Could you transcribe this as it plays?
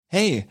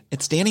Hey,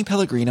 it's Danny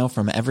Pellegrino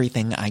from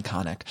Everything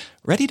Iconic.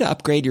 Ready to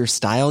upgrade your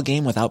style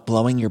game without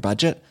blowing your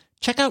budget?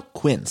 Check out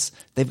Quince.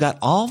 They've got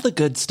all the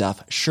good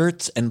stuff,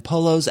 shirts and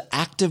polos,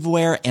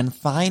 activewear, and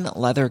fine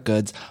leather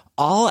goods,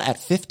 all at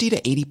 50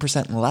 to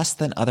 80% less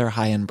than other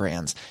high-end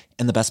brands.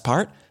 And the best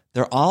part?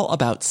 They're all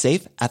about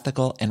safe,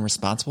 ethical, and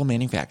responsible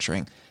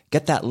manufacturing.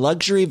 Get that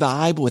luxury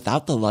vibe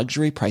without the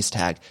luxury price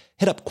tag.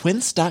 Hit up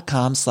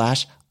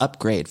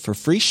quince.com/upgrade for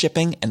free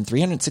shipping and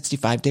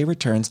 365-day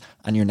returns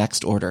on your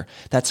next order.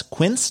 That's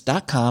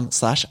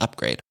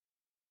quince.com/upgrade.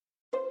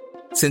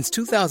 Since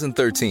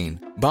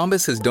 2013,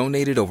 Bombas has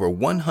donated over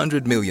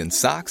 100 million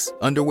socks,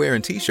 underwear,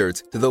 and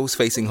T-shirts to those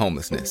facing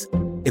homelessness.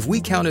 If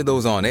we counted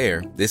those on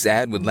air, this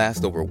ad would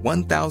last over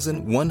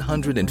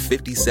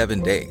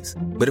 1,157 days.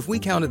 But if we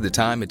counted the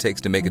time it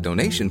takes to make a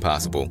donation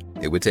possible,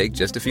 it would take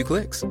just a few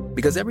clicks.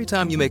 Because every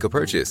time you make a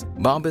purchase,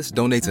 Bombas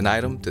donates an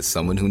item to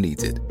someone who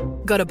needs it.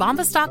 Go to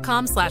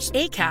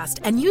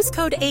bombas.com/ACAST and use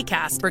code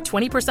ACAST for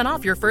 20%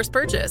 off your first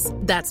purchase.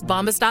 That's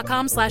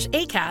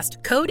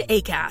bombas.com/ACAST, code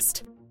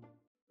ACAST.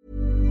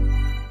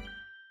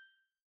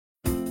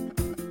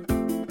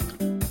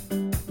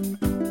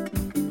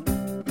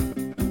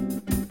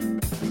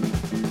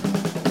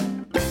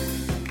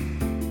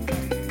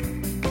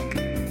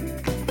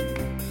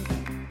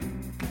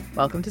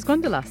 Welcome to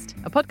Squanderlust,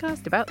 a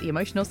podcast about the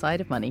emotional side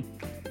of money,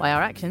 why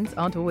our actions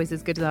aren't always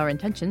as good as our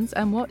intentions,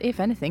 and what, if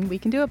anything, we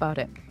can do about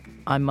it.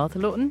 I'm Martha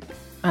Lawton.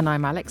 And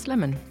I'm Alex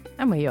Lemon.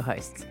 And we're your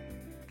hosts.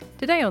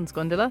 Today on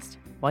Squanderlust,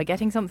 why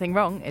getting something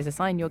wrong is a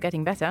sign you're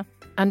getting better.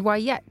 And why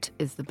yet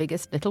is the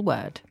biggest little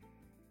word.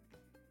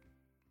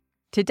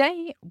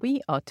 Today,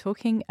 we are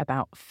talking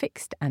about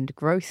fixed and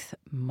growth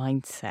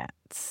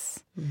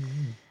mindsets.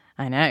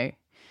 I know.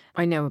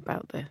 I know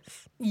about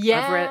this.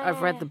 Yeah.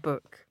 I've read the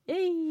book.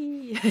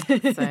 Yay!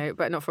 So,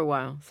 but not for a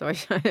while. So I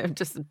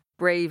just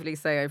bravely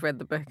say I've read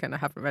the book and I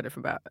haven't read it for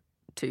about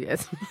 2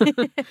 years.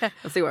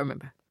 I'll see what I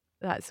remember.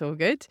 That's all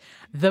good.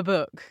 The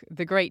book,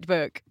 the great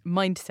book,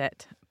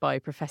 Mindset by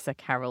Professor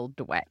Carol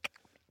Dweck.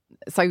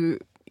 So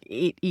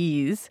it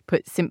is,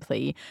 put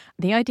simply,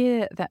 the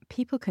idea that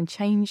people can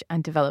change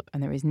and develop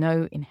and there is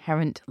no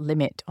inherent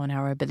limit on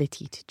our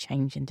ability to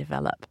change and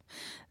develop.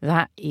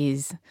 That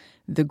is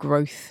the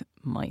growth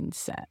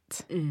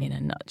mindset in a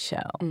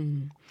nutshell.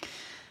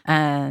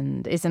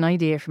 And it's an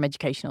idea from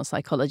educational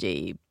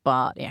psychology,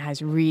 but it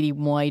has really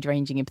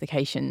wide-ranging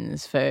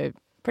implications for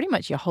pretty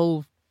much your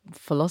whole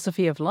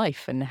philosophy of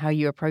life and how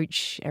you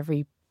approach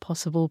every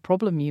possible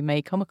problem you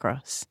may come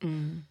across.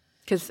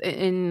 Because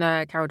in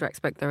Carol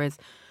Dweck's book, there's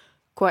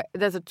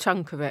a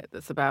chunk of it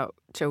that's about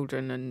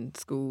children and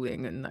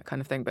schooling and that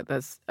kind of thing, but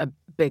there's a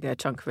bigger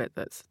chunk of it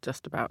that's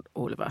just about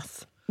all of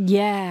us.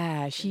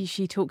 Yeah,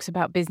 she talks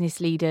about business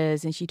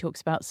leaders and she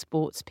talks about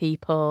sports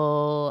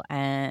people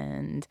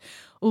and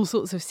all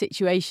sorts of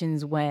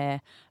situations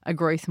where a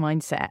growth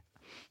mindset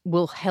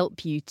will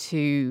help you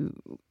to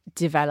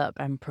develop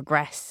and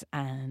progress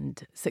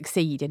and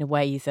succeed in a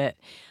way that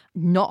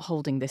not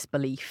holding this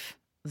belief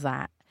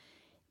that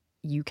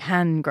you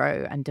can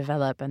grow and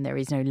develop and there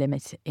is no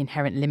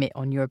inherent limit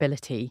on your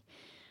ability.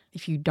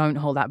 If you don't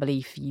hold that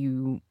belief,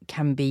 you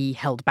can be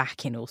held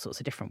back in all sorts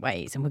of different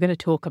ways. And we're going to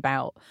talk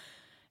about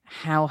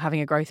how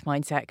having a growth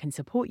mindset can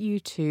support you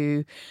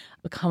to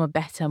become a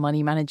better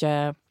money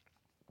manager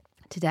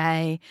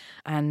today,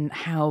 and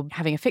how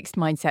having a fixed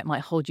mindset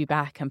might hold you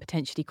back and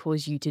potentially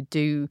cause you to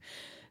do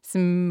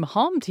some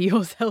harm to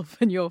yourself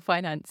and your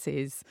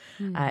finances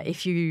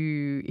if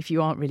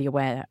you aren't really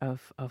aware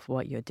of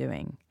what you're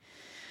doing.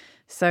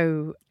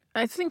 So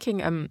I was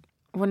thinking,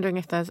 wondering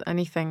if there's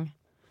anything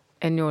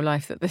in your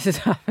life that this has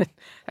happened.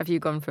 Have you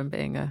gone from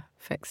being a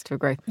fixed to a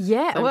growth?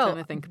 Yeah, So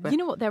well, you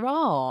know what, there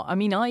are. I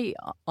mean, I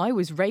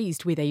was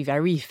raised with a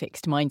very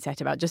fixed mindset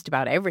about just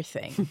about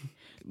everything.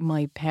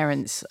 My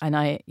parents, and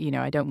I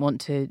don't want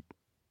to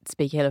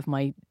speak ill of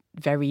my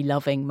very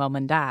loving mum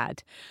and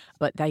dad,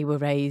 but they were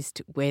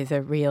raised with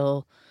a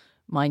real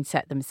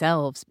mindset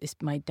themselves,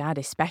 my dad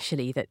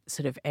especially, that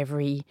sort of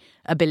every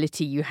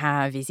ability you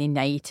have is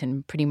innate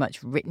and pretty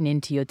much written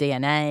into your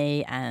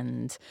DNA,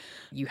 and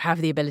you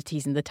have the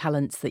abilities and the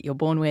talents that you're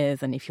born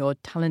with, and if you're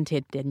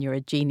talented then you're a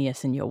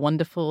genius and you're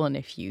wonderful, and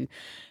if you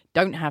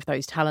don't have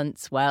those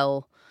talents,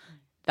 well,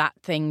 that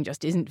thing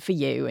just isn't for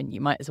you and you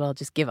might as well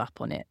just give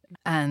up on it.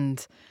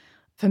 And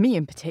for me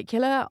in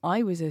particular,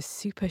 I was a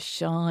super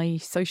shy,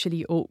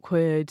 socially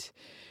awkward,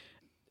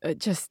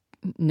 just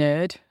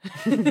nerd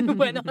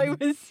when I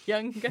was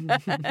younger.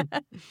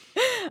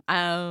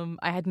 I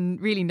had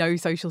really no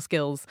social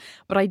skills,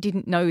 but I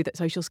didn't know that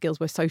social skills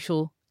were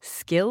social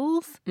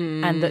skills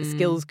and that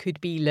skills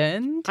could be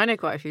learned. I know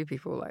quite a few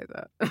people like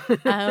that.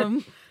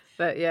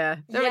 But yeah,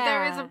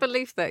 there is a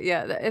belief that,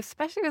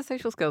 especially with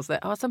social skills,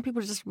 that some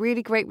people are just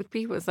really great with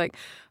people. It's like,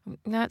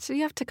 no, actually,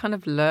 you have to kind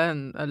of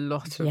learn a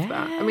lot of that.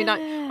 I mean,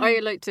 I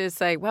like to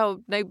say,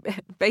 well, no,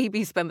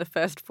 babies spend the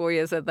first 4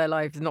 years of their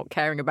lives not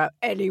caring about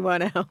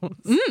anyone else,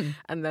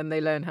 and then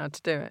they learn how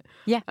to do it.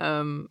 Yeah,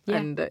 And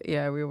we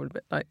all a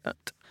bit like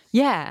that.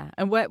 Yeah.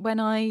 And when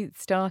I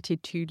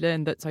started to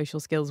learn that social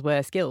skills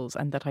were skills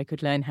and that I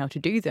could learn how to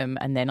do them,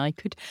 and then I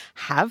could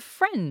have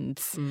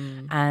friends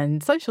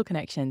and social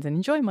connections and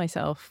enjoy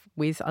myself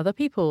with other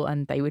people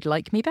and they would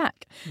like me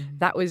back.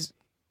 That was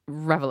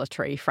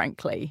revelatory,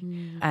 frankly,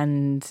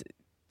 and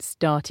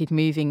started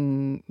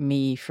moving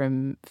me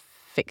from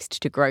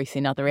fixed to growth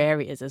in other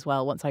areas as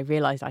well. Once I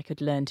realised I could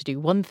learn to do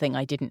one thing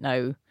I didn't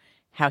know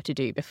how to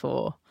do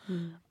before,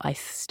 I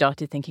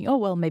started thinking, oh,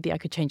 well, maybe I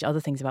could change other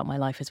things about my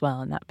life as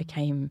well. And that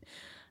became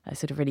a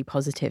sort of really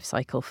positive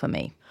cycle for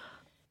me.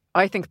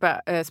 I think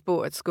about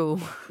sport at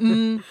school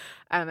and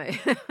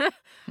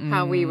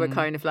how we were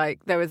kind of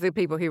like, there was the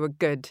people who were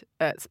good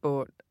at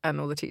sport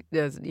and all the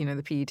teachers,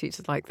 the PE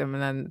teachers liked them.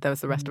 And then there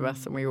was the rest of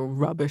us and we were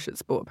rubbish at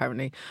sport,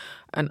 apparently.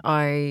 And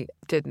I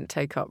didn't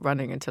take up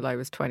running until I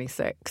was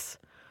 26.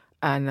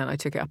 And then I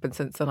took it up, and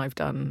since then I've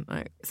done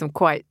some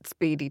quite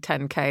speedy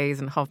 10Ks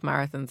and half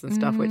marathons and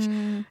stuff, which,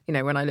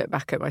 when I look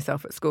back at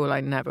myself at school,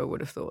 I never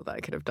would have thought that I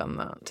could have done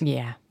that.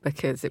 Yeah.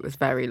 Because it was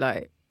very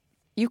like,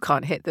 you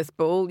can't hit this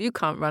ball, you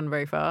can't run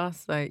very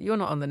fast, like you're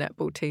not on the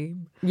netball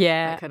team.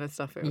 Yeah. That kind of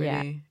stuff. It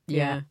really,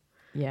 Yeah.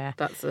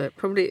 That's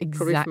probably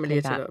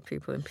familiar to a lot of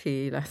people in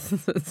PE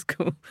lessons at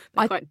school.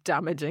 They're quite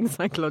damaging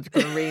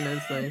psychological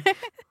arenas, though.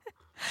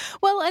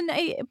 Well,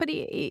 but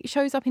it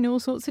shows up in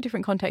all sorts of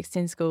different contexts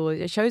in school.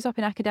 It shows up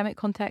in academic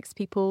contexts.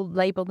 People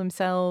label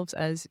themselves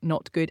as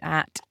not good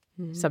at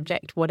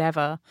subject,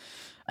 whatever.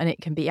 And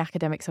it can be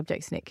academic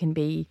subjects and it can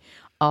be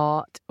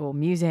art or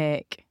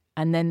music.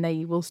 And then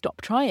they will stop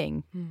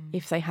trying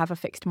if they have a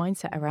fixed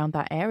mindset around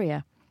that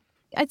area.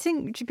 I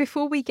think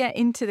before we get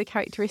into the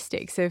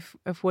characteristics of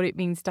what it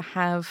means to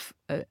have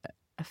a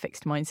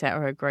fixed mindset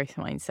or a growth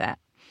mindset,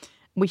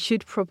 we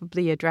should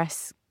probably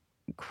address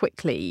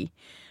quickly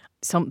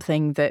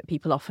something that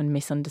people often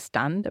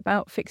misunderstand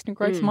about fixed and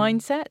growth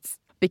mindsets.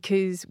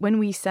 Because when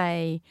we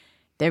say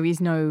there is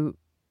no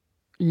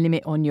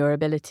limit on your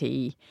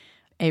ability,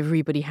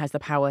 everybody has the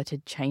power to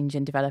change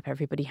and develop.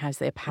 Everybody has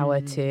the power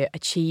to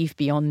achieve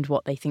beyond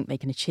what they think they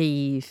can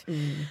achieve.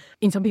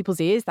 In some people's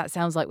ears, that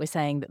sounds like we're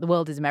saying that the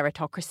world is a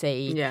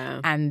meritocracy.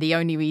 Yeah. And the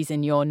only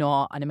reason you're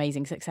not an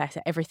amazing success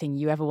at everything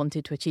you ever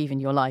wanted to achieve in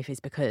your life is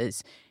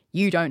because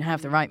you don't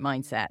have the right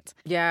mindset.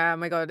 Yeah, oh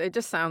my God, it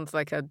just sounds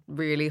like a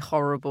really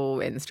horrible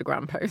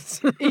Instagram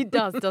post. It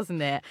does, doesn't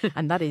it?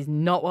 And that is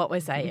not what we're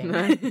saying.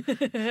 No.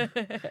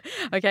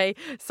 Okay,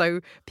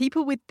 so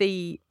people with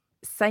the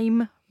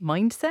same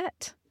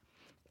mindset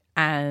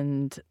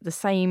and the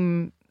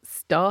same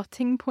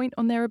starting point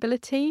on their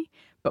ability,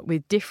 but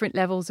with different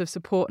levels of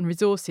support and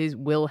resources,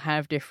 will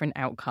have different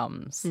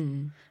outcomes.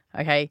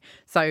 Okay,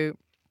 so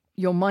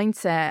your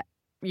mindset,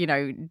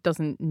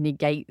 doesn't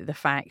negate the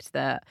fact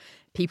that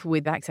people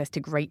with access to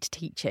great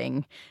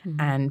teaching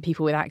and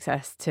people with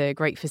access to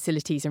great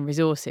facilities and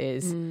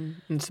resources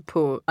and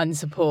support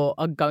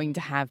are going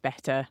to have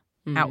better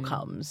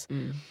outcomes.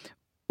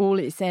 All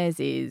it says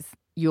is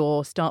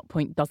your start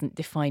point doesn't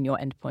define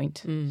your end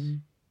point.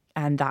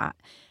 And that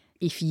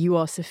if you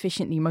are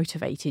sufficiently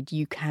motivated,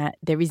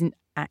 there isn't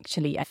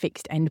actually a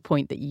fixed end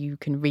point that you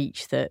can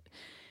reach that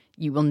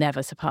you will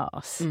never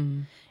surpass.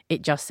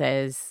 It just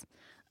says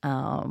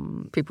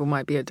people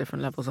might be at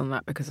different levels on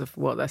that because of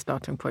what their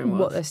starting point was.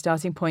 What their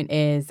starting point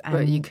is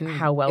and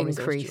how well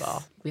resourced you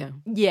are.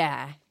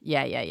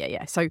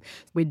 Yeah. So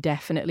we're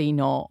definitely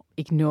not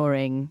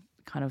ignoring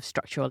kind of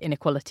structural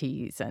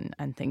inequalities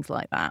and things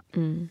like that.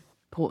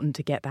 Important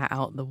to get that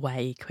out of the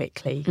way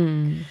quickly.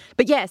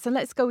 But yeah, so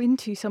let's go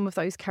into some of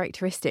those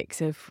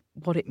characteristics of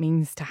what it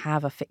means to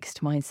have a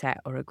fixed mindset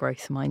or a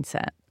growth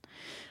mindset.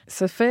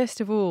 So first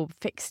of all,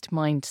 fixed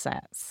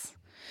mindsets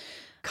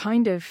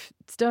kind of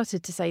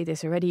started to say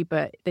this already,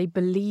 but they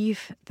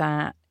believe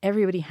that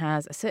everybody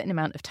has a certain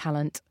amount of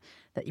talent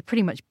that you're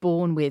pretty much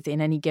born with in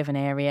any given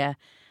area,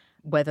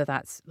 whether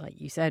that's, like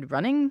you said,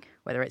 running,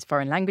 whether it's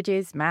foreign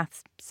languages,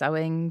 maths,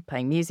 sewing,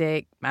 playing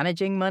music,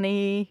 managing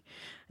money,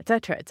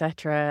 etc.,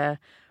 etc.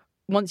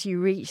 Once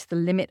you reach the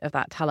limit of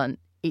that talent,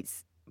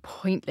 it's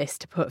pointless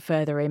to put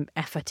further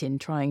effort in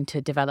trying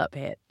to develop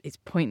it. It's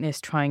pointless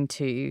trying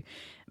to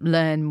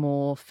learn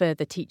more.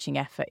 Further teaching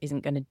effort isn't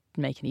going to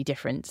make any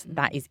difference.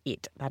 That is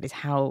it. That is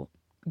how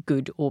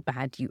good or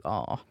bad you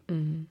are.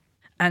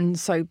 And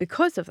so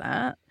because of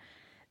that,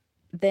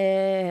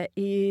 there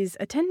is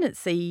a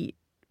tendency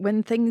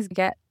when things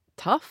get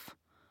tough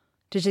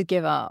to just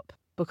give up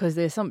because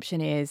the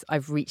assumption is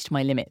I've reached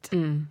my limit.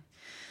 And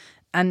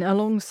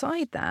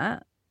alongside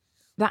that,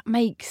 that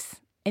makes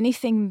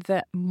anything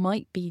that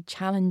might be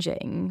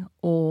challenging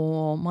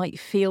or might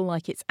feel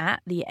like it's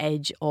at the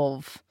edge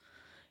of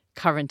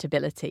current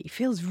ability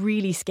feels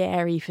really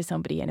scary for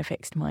somebody in a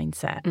fixed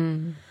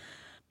mindset.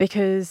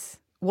 Because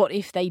what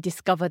if they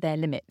discover their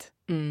limit?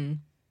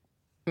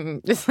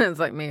 This sounds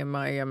like me and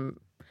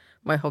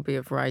my hobby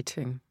of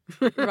writing.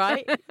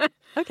 Right?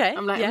 Okay.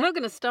 I'm like, I'm not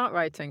going to start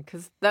writing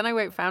because then I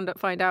won't find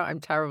out I'm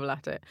terrible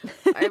at it.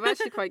 I'm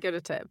actually quite good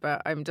at it,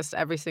 but I'm just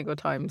every single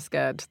time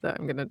scared that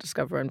I'm going to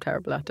discover I'm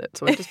terrible at it.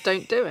 So I just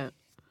don't do it.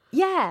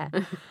 Yeah.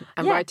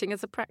 And writing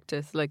is a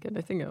practice like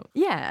anything else.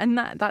 Yeah, and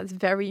that's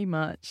very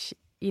much,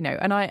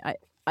 and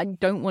I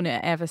don't want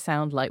to ever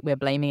sound like we're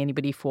blaming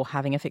anybody for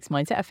having a fixed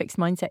mindset. A fixed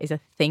mindset is a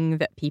thing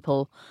that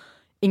people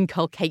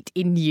inculcate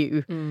in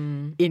you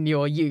in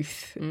your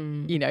youth.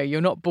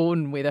 You're not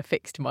born with a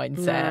fixed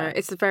mindset. No,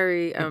 it's a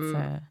very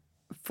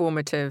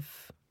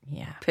formative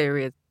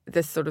period.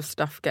 This sort of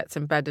stuff gets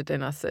embedded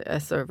in us at a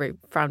sort of very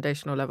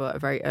foundational level at a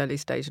very early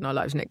stage in our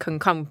lives. And it can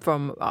come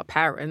from our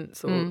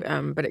parents,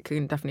 but it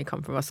can definitely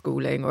come from our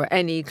schooling or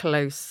any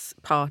close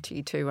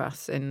party to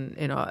us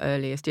in our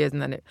earliest years.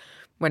 And then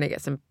when it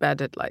gets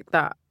embedded like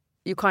that,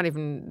 you can't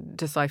even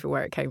decipher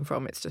where it came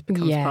from. It just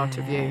becomes part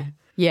of you.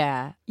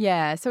 Yeah.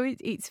 So it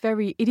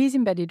is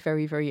embedded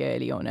very, very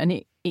early on.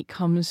 And it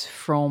comes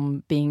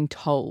from being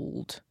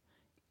told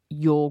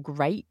you're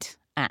great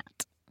at.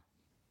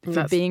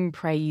 For being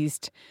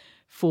praised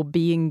for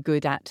being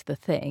good at the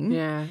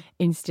thing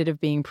instead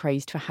of being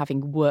praised for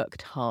having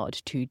worked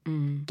hard to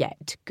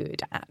get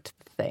good at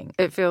the thing.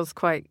 It feels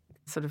quite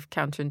sort of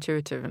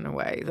counterintuitive in a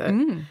way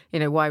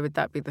that, why would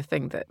that be the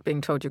thing that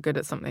being told you're good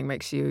at something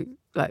makes you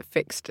like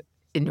fixed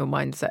in your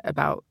mindset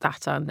about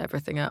that and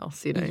everything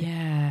else,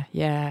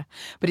 Yeah.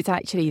 But it's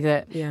actually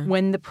that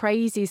when the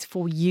praise is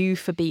for you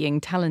for being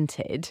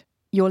talented,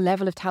 your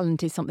level of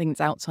talent is something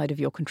that's outside of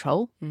your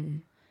control.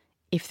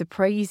 If the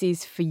praise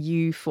is for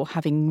you for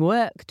having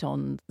worked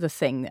on the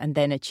thing and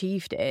then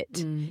achieved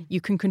it, you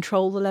can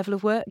control the level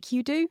of work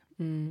you do.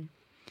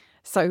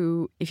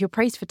 So if you're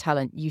praised for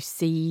talent, you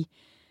see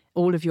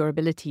all of your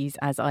abilities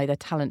as either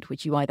talent,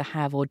 which you either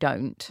have or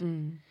don't.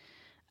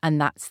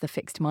 And that's the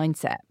fixed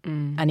mindset.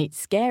 And it's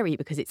scary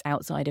because it's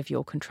outside of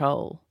your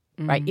control,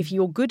 right? If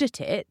you're good at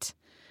it,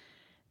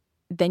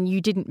 then you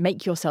didn't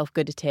make yourself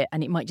good at it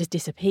and it might just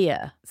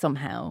disappear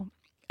somehow.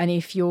 And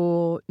if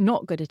you're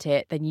not good at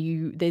it,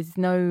 then there's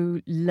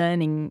no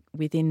learning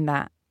within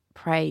that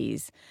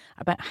praise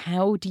about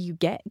how do you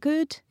get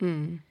good.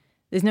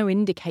 There's no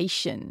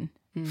indication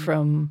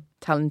from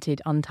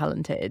talented,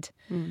 untalented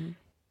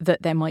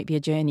that there might be a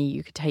journey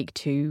you could take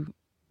to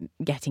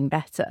getting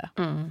better.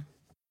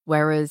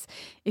 Whereas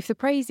if the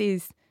praise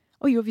is,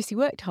 oh, you obviously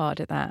worked hard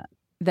at that,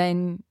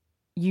 then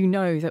you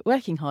know that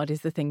working hard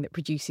is the thing that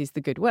produces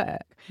the good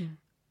work.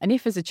 And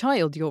if as a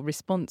child your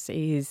response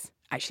is,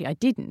 actually, I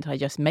didn't, I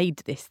just made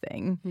this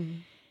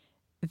thing,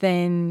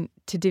 then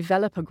to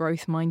develop a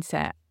growth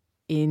mindset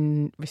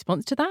in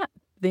response to that,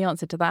 the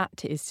answer to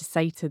that is to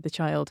say to the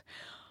child,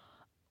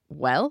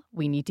 well,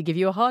 we need to give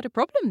you a harder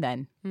problem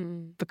then,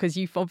 because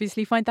you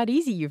obviously find that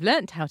easy. You've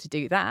learnt how to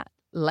do that.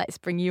 Let's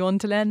bring you on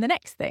to learn the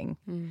next thing.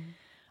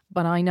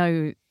 But I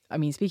know,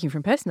 speaking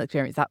from personal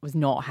experience, that was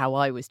not how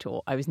I was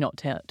taught. I was not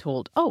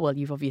told, oh, well,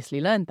 you've obviously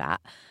learned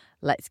that.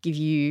 Let's give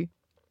you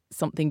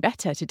something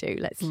better to do.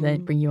 Let's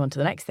bring you on to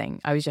the next thing.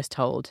 I was just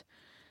told,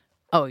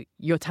 oh,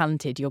 you're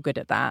talented, you're good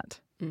at that,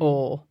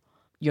 or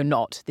you're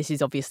not. This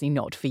is obviously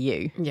not for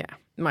you. Yeah,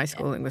 my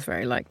schooling was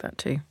very like that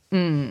too.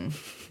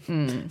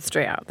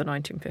 Straight out of the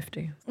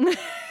 1950s.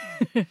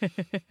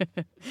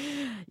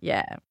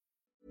 Yeah.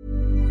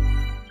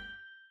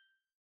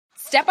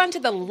 Step onto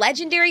the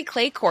legendary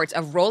clay courts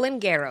of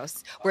Roland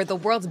Garros, where the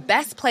world's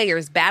best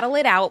players battle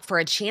it out for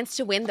a chance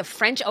to win the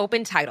French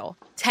Open title.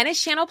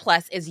 Tennis Channel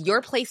Plus is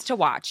your place to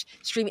watch.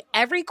 Stream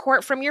every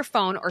court from your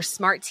phone or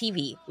smart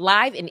TV,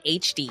 live in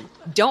HD.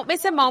 Don't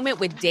miss a moment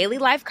with daily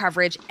live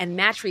coverage and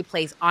match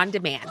replays on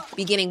demand,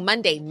 beginning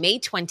Monday, May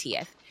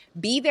 20th.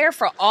 Be there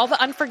for all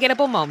the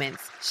unforgettable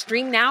moments.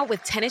 Stream now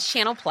with Tennis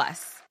Channel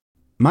Plus.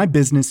 My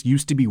business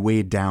used to be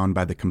weighed down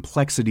by the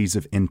complexities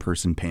of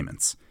in-person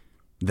payments.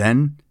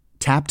 Then,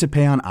 Tap to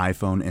Pay on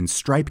iPhone and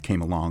Stripe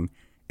came along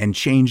and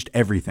changed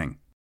everything.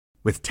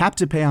 With Tap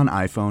to Pay on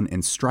iPhone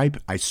and Stripe,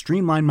 I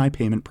streamlined my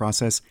payment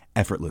process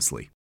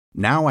effortlessly.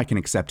 Now I can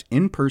accept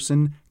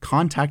in-person,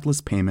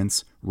 contactless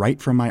payments right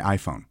from my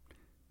iPhone.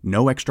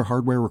 No extra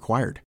hardware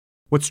required.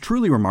 What's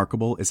truly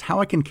remarkable is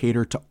how I can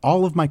cater to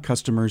all of my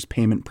customers'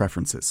 payment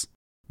preferences.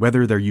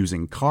 Whether they're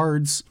using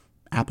cards,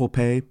 Apple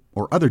Pay,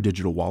 or other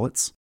digital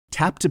wallets,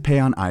 Tap to Pay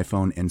on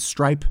iPhone and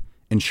Stripe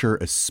ensure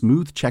a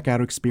smooth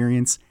checkout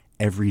experience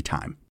every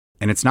time.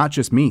 And it's not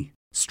just me.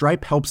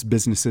 Stripe helps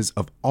businesses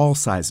of all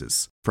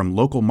sizes, from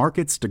local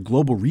markets to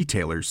global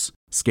retailers,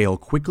 scale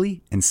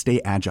quickly and stay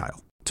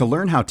agile. To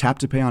learn how Tap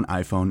to Pay on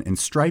iPhone and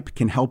Stripe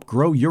can help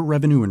grow your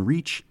revenue and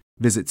reach,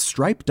 visit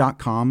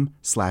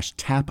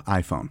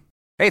stripe.com/tapiphone.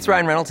 Hey, it's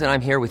Ryan Reynolds, and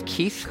I'm here with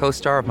Keith,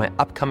 co-star of my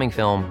upcoming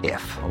film,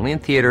 If, only in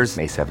theaters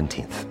May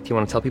 17th. Do you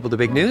want to tell people the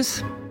big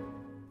news?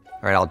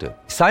 All right, I'll do it.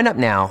 Sign up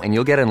now and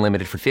you'll get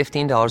unlimited for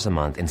 $15 a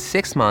month and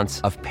 6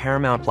 months of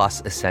Paramount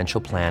Plus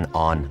Essential Plan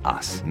on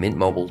us.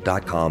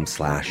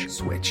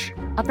 MintMobile.com/switch.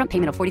 Upfront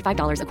payment of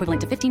 $45 equivalent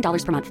to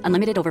 $15 per month.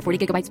 Unlimited over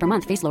 40 gigabytes per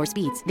month. Face lower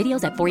speeds.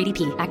 Videos at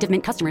 480p. Active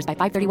Mint customers by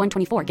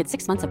 531.24 get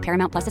 6 months of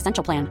Paramount Plus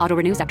Essential Plan. Auto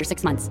renews after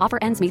 6 months. Offer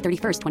ends May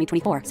 31st,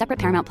 2024. Separate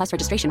Paramount Plus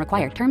registration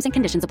required. Terms and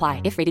conditions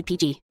apply if rated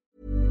PG.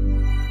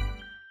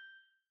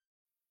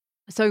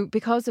 So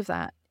because of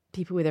that,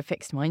 people with a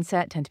fixed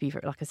mindset tend to be,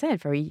 like I said,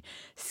 very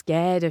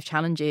scared of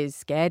challenges,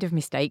 scared of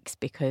mistakes,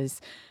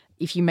 because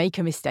if you make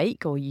a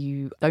mistake or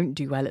you don't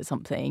do well at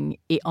something,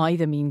 it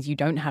either means you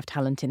don't have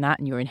talent in that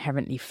and you're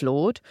inherently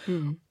flawed,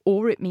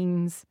 or it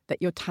means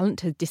that your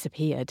talent has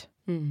disappeared.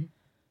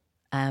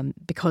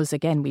 Because,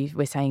 again,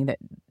 we're saying that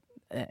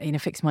in a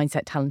fixed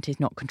mindset, talent is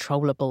not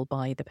controllable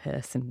by the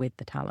person with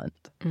the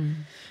talent.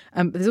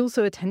 But there's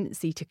also a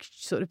tendency to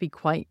sort of be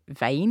quite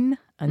vain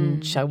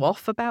and show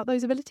off about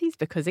those abilities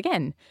because,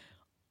 again,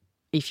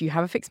 if you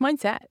have a fixed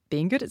mindset,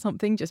 being good at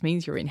something just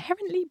means you're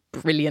inherently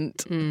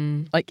brilliant.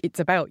 Like, it's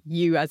about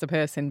you as a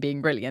person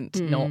being brilliant,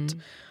 not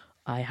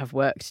I have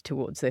worked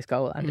towards this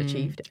goal and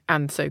achieved it.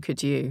 And so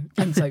could you.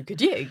 And so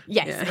could you.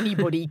 Yes,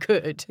 anybody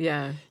could.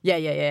 Yeah.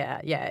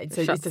 It's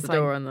a the sign,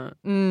 door on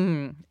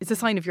that. It's a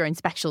sign of your own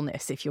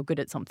specialness if you're good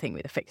at something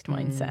with a fixed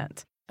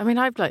mindset. I mean,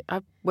 I've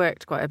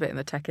worked quite a bit in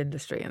the tech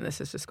industry, and this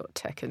has just got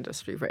tech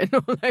industry written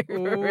all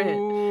over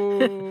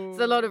it. There's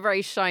a lot of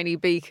very shiny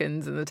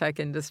beacons in the tech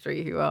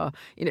industry who are,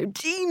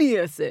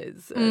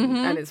 geniuses,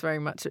 and it's very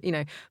much,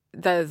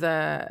 there's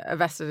a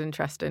vested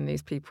interest in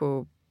these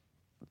people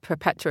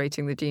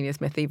perpetuating the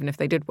genius myth, even if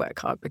they did work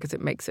hard, because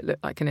it makes it look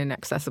like an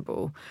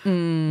inaccessible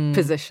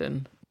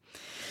position.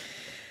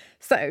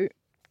 So,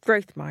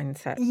 growth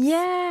mindsets.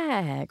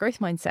 Yeah, growth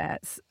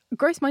mindsets.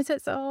 Growth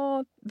mindsets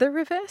are the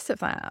reverse of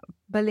that.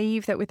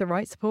 Believe that with the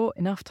right support,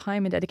 enough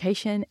time and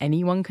dedication,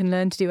 anyone can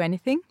learn to do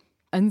anything.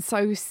 And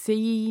so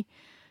see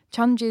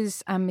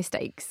challenges and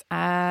mistakes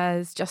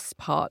as just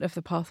part of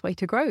the pathway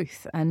to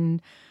growth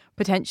and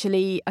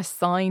potentially a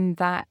sign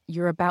that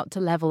you're about to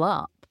level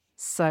up.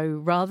 So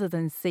rather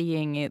than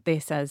seeing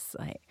this as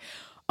like,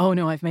 oh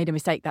no, I've made a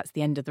mistake, that's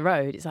the end of the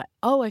road. It's like,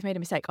 oh, I've made a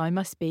mistake. I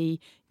must be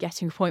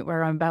getting to a point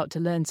where I'm about to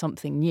learn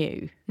something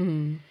new.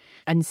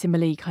 And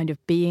similarly, kind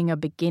of being a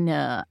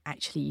beginner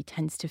actually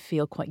tends to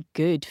feel quite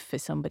good for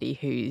somebody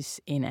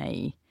who's in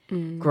a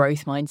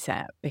growth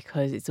mindset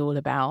because it's all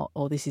about,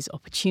 this is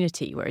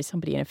opportunity. Whereas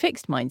somebody in a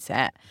fixed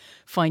mindset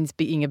finds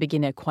being a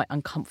beginner quite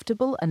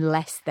uncomfortable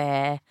unless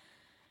they're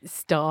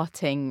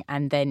starting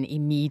and then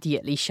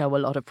immediately show a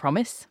lot of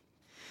promise.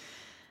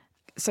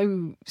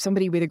 So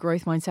somebody with a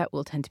growth mindset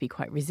will tend to be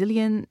quite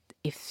resilient.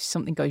 If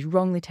something goes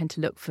wrong, they tend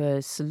to look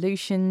for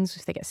solutions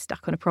if they get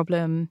stuck on a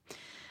problem.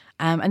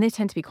 And they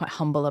tend to be quite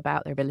humble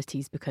about their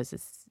abilities because,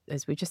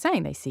 as we were just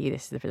saying, they see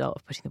this as the result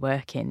of putting the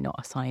work in, not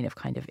a sign of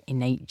kind of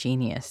innate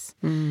genius.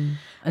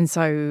 And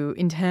so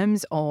in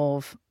terms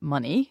of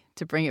money,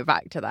 to bring it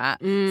back to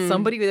that,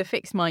 somebody with a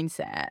fixed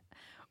mindset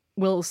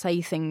will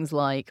say things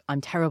like,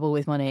 I'm terrible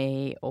with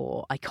money,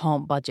 or I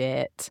can't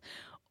budget,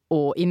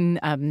 or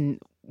in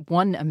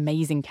one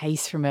amazing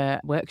case from a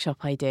workshop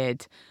I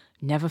did,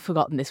 never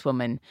forgotten this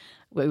woman,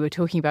 we were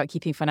talking about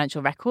keeping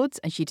financial records,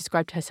 and she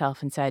described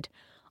herself and said,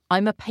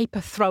 I'm a paper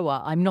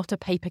thrower, I'm not a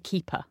paper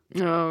keeper.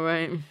 Oh,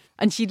 right.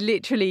 And she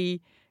literally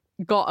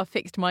got a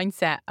fixed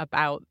mindset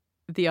about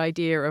the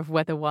idea of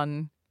whether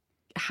one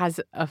has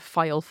a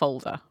file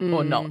folder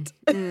or not.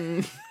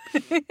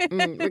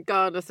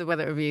 Regardless of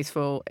whether it would be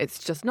useful,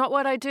 it's just not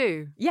what I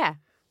do. Yeah.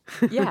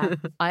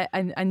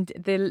 And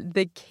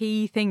the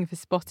key thing for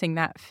spotting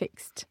that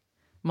fixed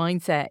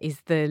mindset is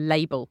the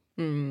label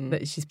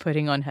that she's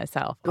putting on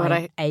herself.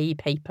 I'm a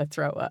paper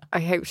thrower.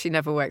 I hope she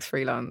never works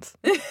freelance.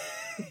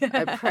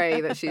 I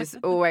pray that she's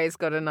always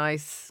got a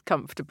nice,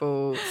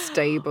 comfortable,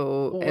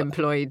 stable,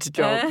 employed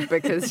job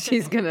because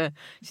she's gonna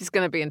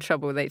be in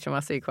trouble with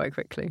HMRC quite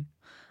quickly.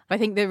 I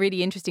think the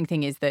really interesting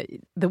thing is that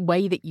the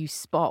way that you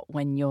spot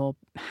when you're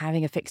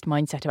having a fixed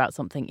mindset about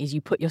something is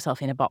you put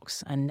yourself in a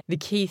box. And the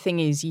key thing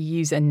is you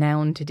use a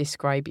noun to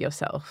describe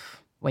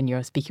yourself when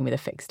you're speaking with a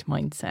fixed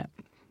mindset.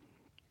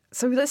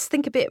 So let's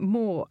think a bit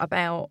more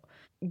about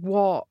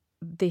what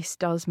this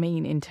does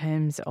mean in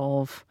terms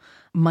of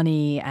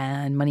money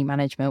and money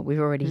management. We've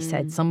already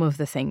said some of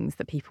the things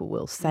that people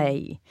will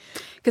say.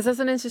 Because there's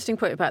an interesting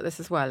point about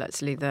this as well,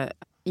 actually, that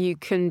you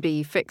can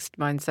be fixed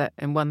mindset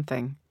in one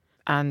thing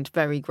and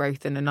very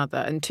growth in another.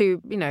 And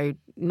two,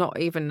 not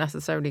even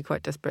necessarily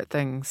quite disparate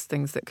things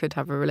that could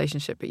have a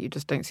relationship, but you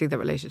just don't see the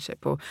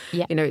relationship. Or,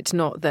 it's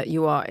not that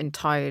you are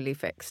entirely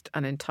fixed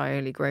and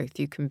entirely growth.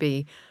 You can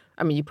be,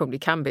 you probably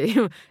can be.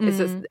 It's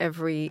just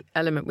every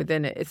element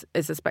within it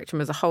is a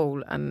spectrum as a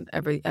whole, and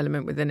every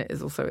element within it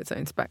is also its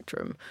own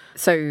spectrum.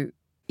 So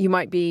you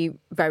might be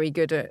very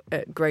good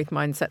at growth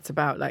mindsets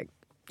about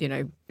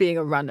being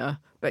a runner,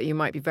 but you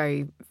might be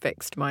very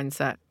fixed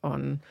mindset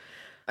on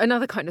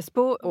another kind of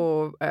sport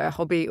or a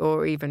hobby,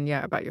 or even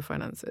about your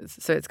finances.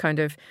 So it's kind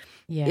of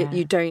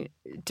you don't,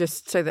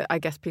 just so that I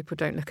guess people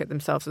don't look at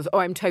themselves as,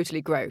 I'm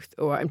totally growth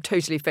or I'm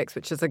totally fixed,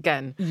 which is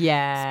again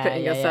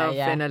putting yourself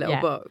in a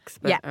little box.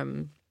 But,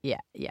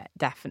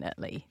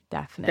 definitely.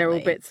 They're all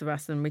bits of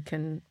us, and we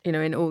can,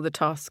 in all the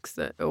tasks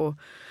or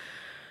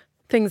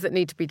things that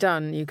need to be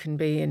done, you can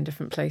be in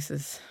different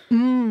places.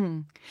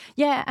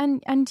 Yeah,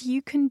 and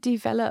you can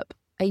develop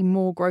a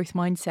more growth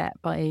mindset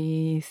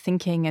by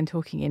thinking and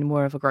talking in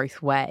more of a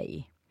growth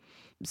way.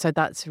 So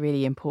that's a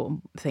really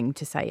important thing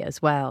to say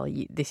as well.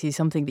 This is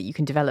something that you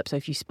can develop. So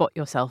if you spot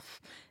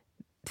yourself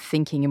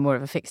thinking in more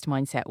of a fixed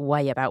mindset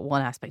way about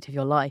one aspect of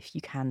your life,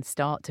 you can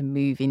start to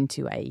move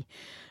into a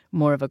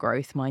more of a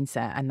growth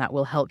mindset, and that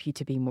will help you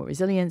to be more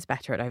resilient,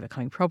 better at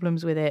overcoming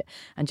problems with it,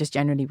 and just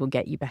generally will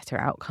get you better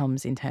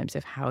outcomes in terms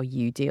of how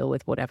you deal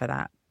with whatever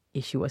that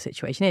issue or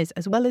situation is,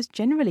 as well as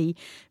generally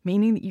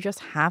meaning that you just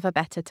have a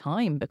better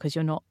time because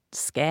you're not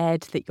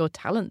scared that your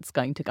talent's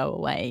going to go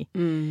away.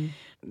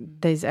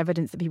 There's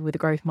evidence that people with a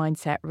growth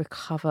mindset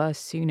recover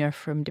sooner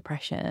from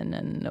depression,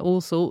 and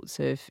all sorts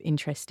of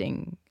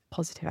interesting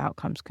positive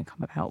outcomes can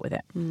come about with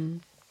it.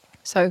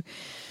 So,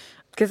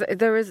 because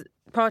there is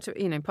part of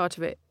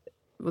it,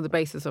 well, the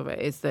basis of it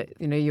is that,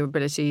 your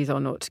abilities are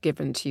not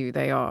given to you.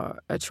 They are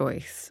a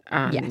choice,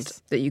 and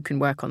that you can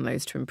work on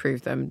those to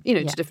improve them,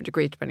 to different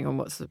degrees, depending on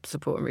what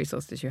support and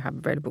resources you have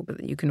available, but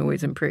that you can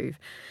always improve.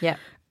 Yeah.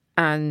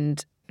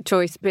 And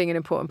choice being an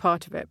important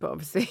part of it, but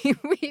obviously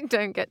we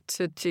don't get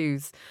to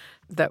choose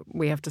that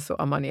we have to sort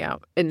our money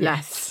out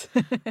unless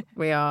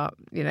we are,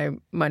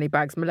 money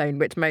bags Malone,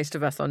 which most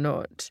of us are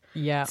not.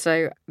 Yeah.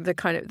 So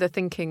the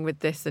thinking with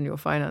this and your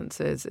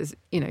finances is,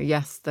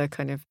 yes, the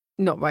kind of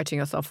not writing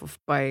yourself off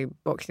by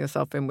boxing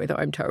yourself in with,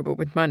 I'm terrible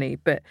with money,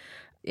 but,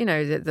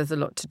 there's a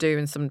lot to do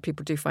and some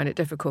people do find it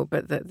difficult,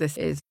 but that this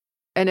is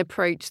an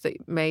approach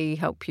that may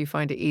help you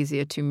find it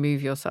easier to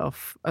move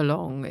yourself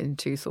along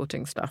into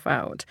sorting stuff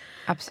out.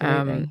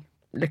 Absolutely.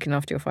 Looking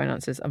after your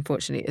finances,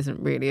 unfortunately, isn't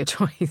really a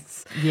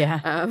choice.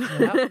 Yeah.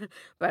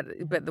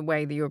 But the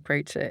way that you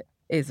approach it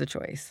is a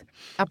choice.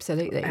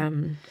 Absolutely.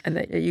 And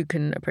that you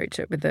can approach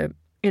it with a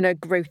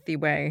growthy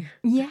way.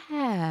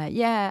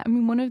 Yeah. I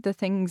mean, one of the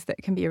things that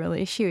can be a real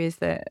issue is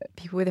that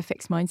people with a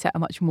fixed mindset are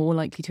much more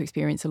likely to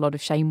experience a lot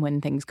of shame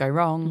when things go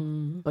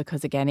wrong,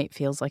 because, again, it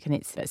feels like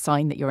it's a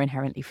sign that you're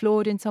inherently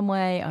flawed in some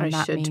way. And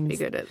I should be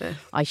good at this.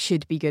 I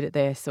should be good at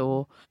this,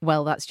 or,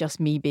 well, that's just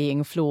me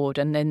being flawed,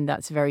 and then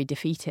that's very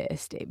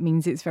defeatist. It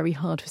means it's very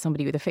hard for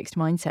somebody with a fixed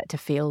mindset to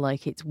feel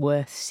like it's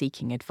worth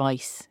seeking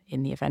advice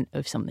in the event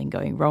of something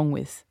going wrong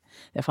with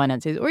their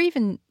finances, or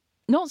even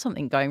not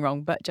something going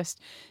wrong, but just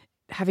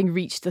having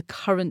reached the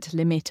current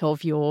limit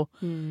of your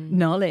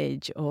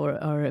knowledge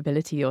or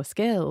ability or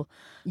skill,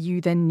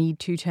 you then need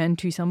to turn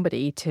to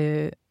somebody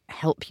to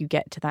help you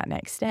get to that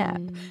next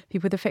step.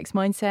 People with a fixed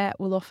mindset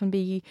will often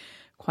be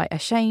quite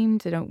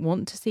ashamed. They don't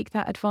want to seek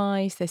that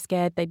advice. They're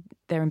scared.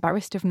 They're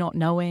embarrassed of not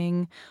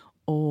knowing.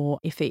 Or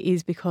if it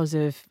is because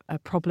of a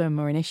problem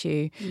or an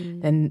issue,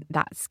 then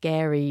that's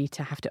scary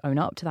to have to own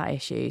up to that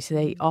issue. So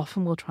they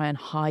often will try and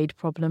hide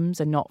problems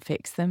and not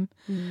fix them.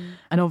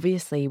 And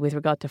obviously, with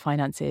regard to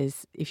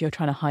finances, if you're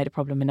trying to hide a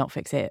problem and not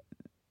fix it,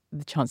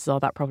 the chances are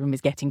that problem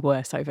is getting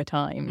worse over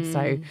time.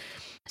 So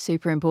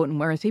super important.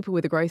 Whereas people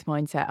with a growth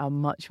mindset are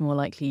much more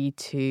likely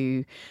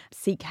to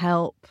seek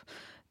help,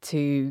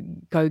 to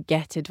go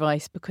get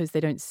advice, because they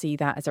don't see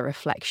that as a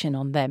reflection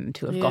on them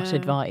to have got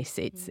advice.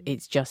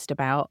 It's just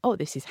about,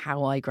 this is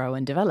how I grow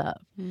and develop.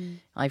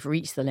 I've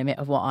reached the limit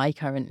of what I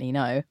currently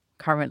know.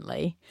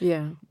 The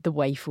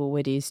way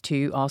forward is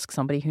to ask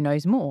somebody who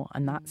knows more,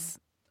 and that's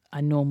a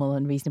normal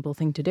and reasonable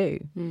thing to do.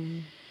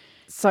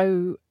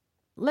 So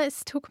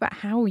let's talk about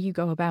how you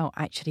go about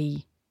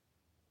actually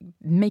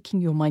making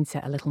your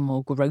mindset a little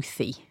more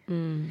growthy.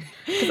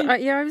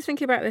 I was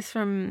thinking about this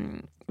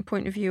from a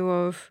point of view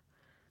of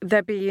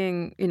there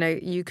being,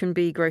 you can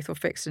be growth or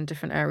fixed in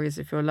different areas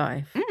of your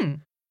life.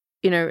 And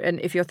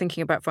if you're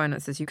thinking about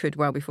finances, you could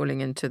well be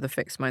falling into the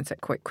fixed mindset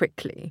quite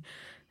quickly.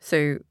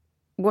 So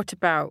what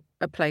about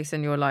a place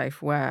in your life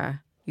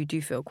where you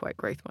do feel quite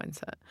growth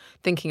mindset?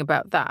 Thinking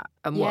about that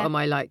and what am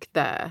I like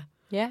there?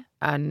 Yeah.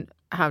 And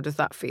how does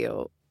that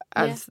feel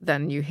as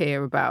then you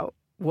hear about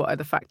what are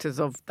the factors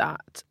of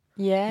that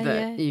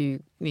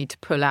you need to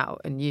pull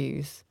out and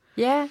use?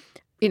 Yeah.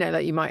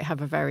 Like you might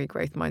have a very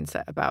growth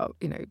mindset about,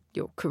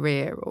 your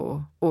career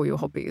or your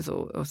hobbies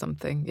or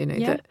something,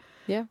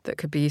 that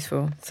could be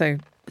useful. So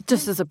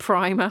just as a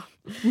primer,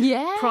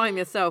 prime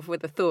yourself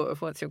with the thought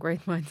of what's your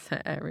growth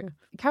mindset area.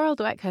 Carol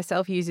Dweck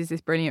herself uses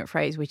this brilliant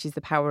phrase, which is the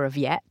power of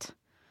yet.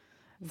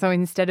 So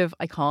instead of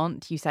I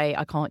can't, you say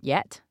I can't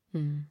yet.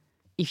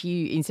 If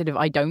you, instead of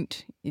I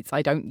don't, it's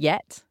I don't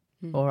yet.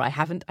 Or I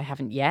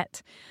haven't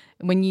yet.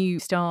 When you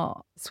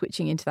start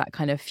switching into that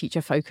kind of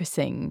future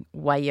focusing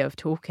way of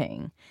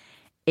talking,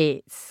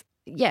 it's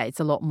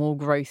a lot more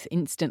growth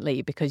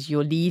instantly because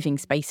you're leaving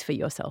space for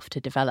yourself to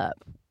develop.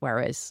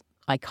 Whereas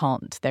I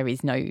can't, there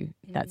is no,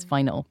 that's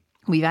final.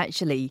 We've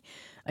actually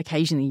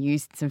occasionally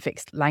used some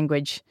fixed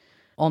language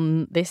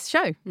on this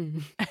show.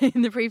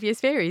 In the previous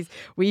series,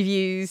 we've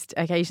used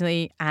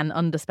occasionally an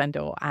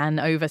underspender or an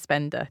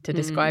overspender to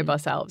describe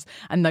ourselves.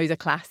 And those are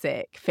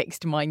classic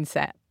fixed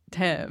mindset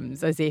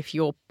terms, as if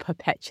you're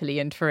perpetually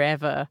and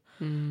forever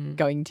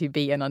going to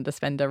be an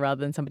underspender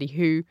rather than somebody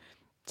who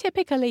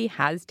typically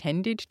has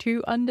tended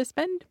to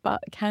underspend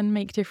but can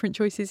make different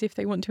choices if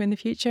they want to in the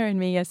future, and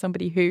me as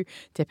somebody who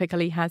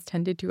typically has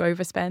tended to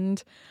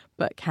overspend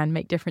but can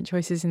make different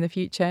choices in the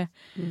future.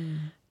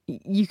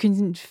 You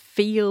can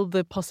feel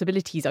the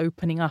possibilities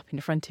opening up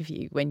in front of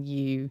you when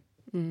you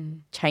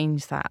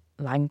change that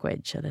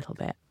language a little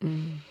bit.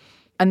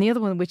 And the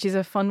other one, which is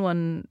a fun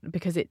one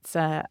because it's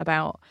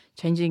about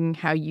changing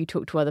how you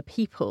talk to other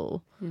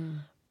people,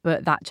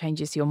 But that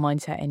changes your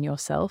mindset in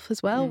yourself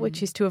as well,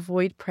 which is to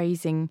avoid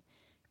praising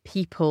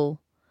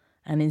people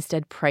and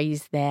instead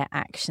praise their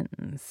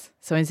actions.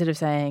 So instead of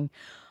saying,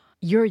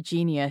 you're a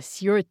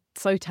genius, you're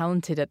so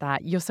talented at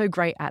that, you're so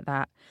great at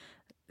that,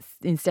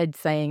 instead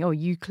saying, oh,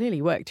 you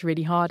clearly worked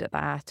really hard at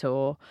that,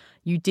 or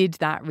you did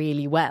that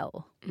really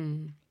well,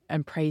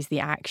 and praise the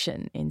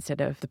action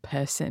instead of the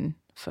person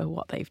for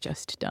what they've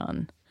just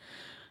done.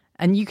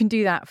 And you can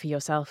do that for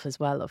yourself as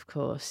well, of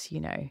course. You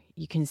know,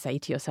 you can say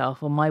to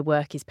yourself, well, my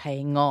work is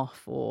paying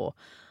off, or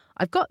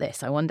I've got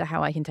this, I wonder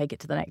how I can take it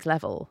to the next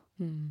level.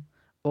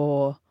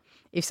 Or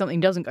if something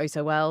doesn't go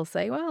so well,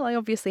 say, well, I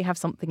obviously have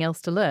something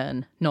else to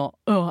learn, not,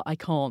 oh, I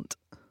can't.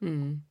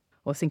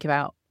 Or think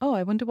about, oh,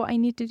 I wonder what I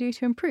need to do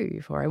to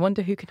improve, or I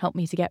wonder who can help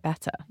me to get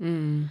better.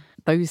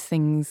 Those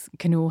things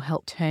can all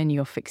help turn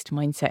your fixed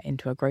mindset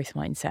into a growth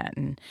mindset.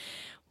 And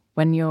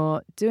when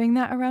you're doing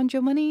that around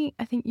your money,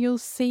 I think you'll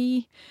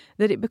see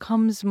that it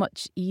becomes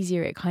much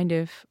easier. It kind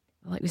of,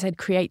 like we said,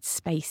 creates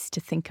space to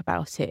think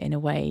about it in a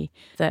way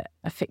that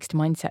a fixed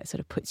mindset sort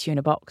of puts you in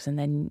a box, and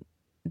then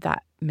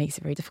that makes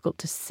it very difficult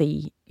to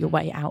see your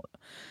way out.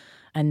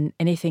 And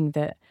anything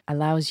that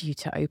allows you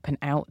to open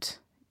out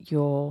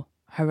your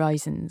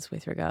horizons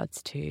with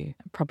regards to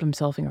problem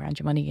solving around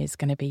your money is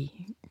going to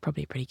be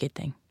probably a pretty good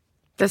thing.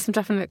 There's some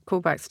definite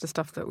callbacks to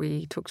stuff that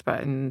we talked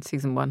about in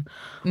season 1.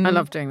 I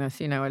love doing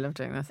this. You know, I love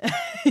doing this.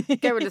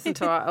 Go and listen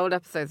to our old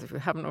episodes if you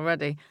haven't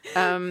already.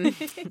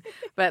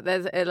 But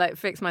there's like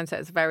fixed mindset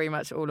is very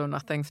much all or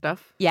nothing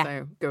stuff. Yeah.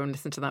 So go and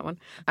listen to that one.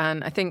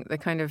 And I think the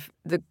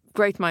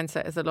growth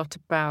mindset is a lot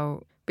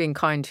about being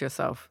kind to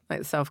yourself,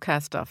 like self-care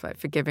stuff, like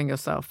forgiving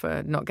yourself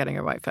for not getting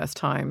it right first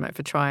time, like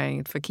for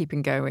trying, for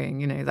keeping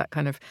going. You know, that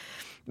kind of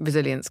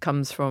resilience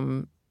comes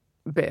from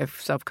a bit of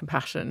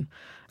self-compassion.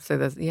 So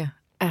there's,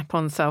 app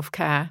on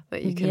self-care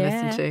that you can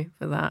listen to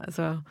for that as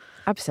well.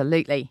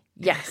 Absolutely.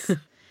 Yes.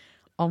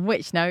 On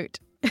which note,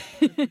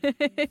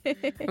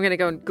 I'm going to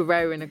go and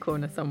grow in a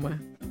corner somewhere.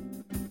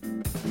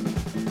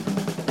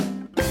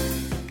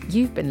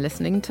 You've been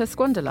listening to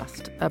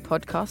Squanderlust, a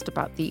podcast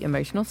about the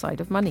emotional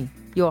side of money.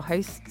 Your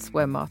hosts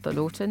were Martha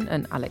Lawton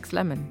and Alex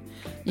Lemon.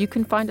 You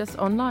can find us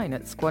online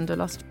at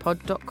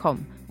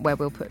squanderlustpod.com, where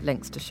we'll put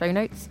links to show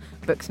notes,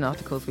 books and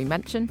articles we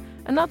mention,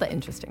 and other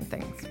interesting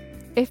things.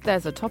 If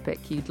there's a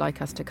topic you'd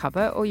like us to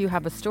cover, or you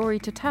have a story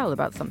to tell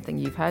about something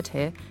you've heard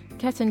here,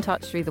 get in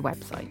touch through the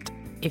website.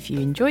 If you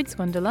enjoyed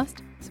Squanderlust,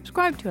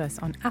 subscribe to us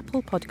on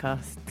Apple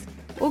Podcasts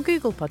or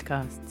Google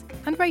Podcasts,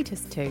 and rate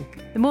us too.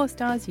 The more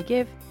stars you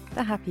give,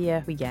 the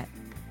happier we get.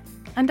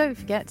 And don't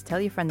forget to tell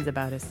your friends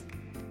about us.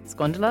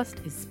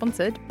 Squanderlust is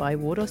sponsored by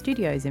Wardour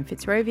Studios in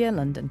Fitzrovia,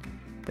 London,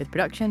 with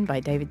production by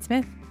David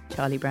Smith,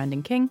 Charlie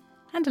Brandon King,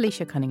 and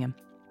Alicia Cunningham.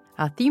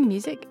 Our theme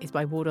music is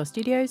by Wardour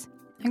Studios,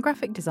 and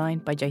graphic design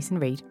by Jason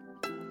Reed.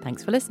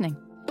 Thanks for listening.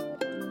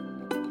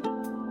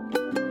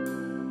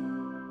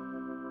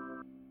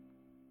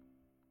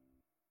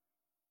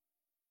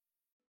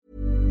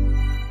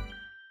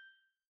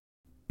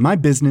 My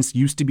business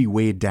used to be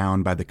weighed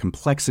down by the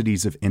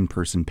complexities of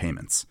in-person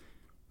payments.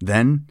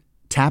 Then,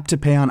 Tap to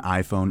Pay on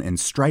iPhone and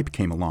Stripe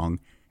came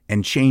along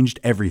and changed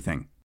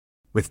everything.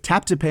 With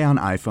Tap to Pay on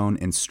iPhone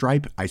and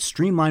Stripe, I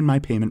streamlined my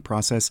payment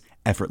process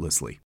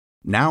effortlessly.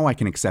 Now I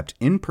can accept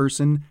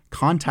in-person,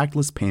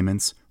 contactless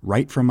payments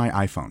right from my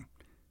iPhone.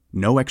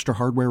 No extra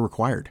hardware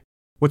required.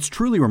 What's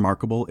truly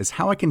remarkable is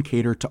how I can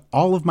cater to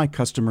all of my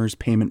customers'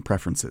 payment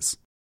preferences.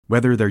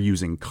 Whether they're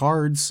using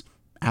cards,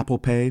 Apple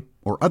Pay,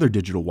 or other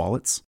digital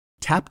wallets,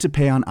 Tap to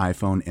Pay on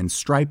iPhone and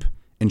Stripe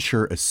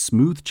ensure a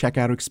smooth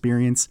checkout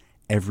experience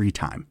every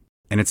time.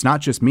 And it's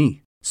not just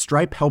me.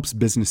 Stripe helps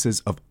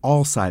businesses of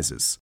all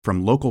sizes,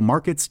 from local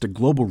markets to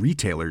global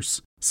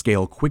retailers,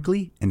 scale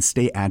quickly and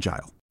stay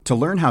agile. To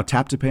learn how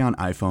Tap to Pay on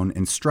iPhone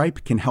and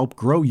Stripe can help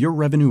grow your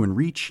revenue and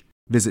reach,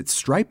 visit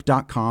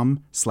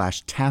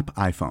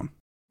stripe.com/tapiphone.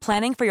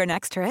 Planning for your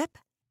next trip?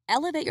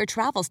 Elevate your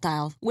travel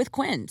style with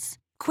Quince.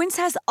 Quince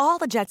has all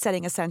the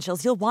jet-setting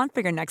essentials you'll want for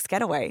your next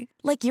getaway,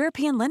 like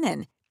European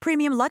linen,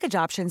 premium luggage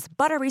options,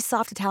 buttery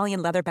soft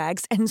Italian leather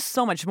bags, and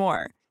so much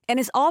more. And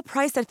is all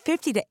priced at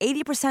 50 to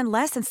 80%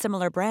 less than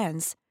similar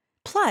brands.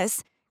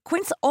 Plus,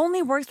 Quince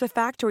only works with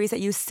factories that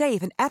use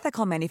safe and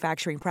ethical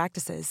manufacturing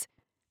practices.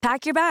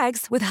 Pack your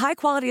bags with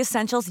high-quality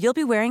essentials you'll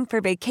be wearing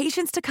for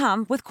vacations to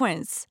come with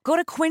Quince. Go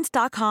to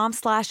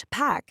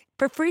quince.com/pack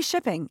for free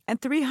shipping and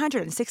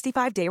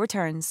 365-day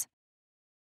returns.